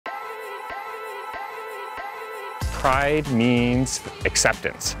Pride means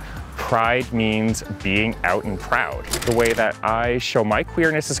acceptance. Pride means being out and proud. The way that I show my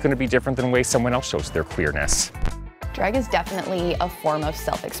queerness is going to be different than the way someone else shows their queerness. Drag is definitely a form of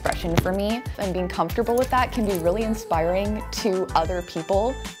self-expression for me, and being comfortable with that can be really inspiring to other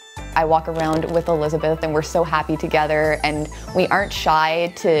people. I walk around with Elizabeth and we're so happy together, and we aren't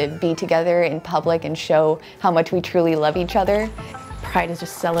shy to be together in public and show how much we truly love each other. Pride is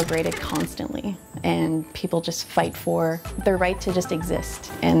just celebrated constantly, and people just fight for their right to just exist,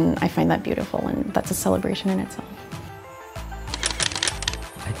 and I find that beautiful, and that's a celebration in itself.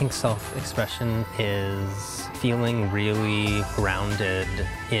 I think self-expression is feeling really grounded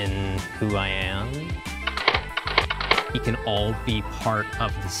in who I am. We can all be part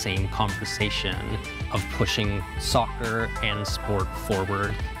of the same conversation of pushing soccer and sport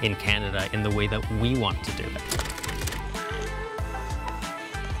forward in Canada in the way that we want to do it.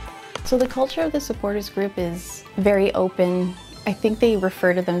 So the culture of the supporters group is very open. I think they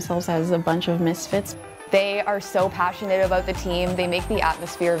refer to themselves as a bunch of misfits. They are so passionate about the team. They make the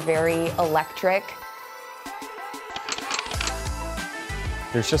atmosphere very electric.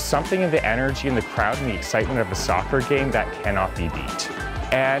 There's just something in the energy in the crowd and the excitement of a soccer game that cannot be beat.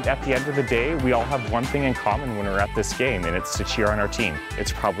 And at the end of the day, we all have one thing in common when we're at this game, and it's to cheer on our team.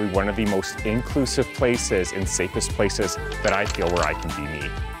 It's probably one of the most inclusive places and safest places that I feel where I can be me.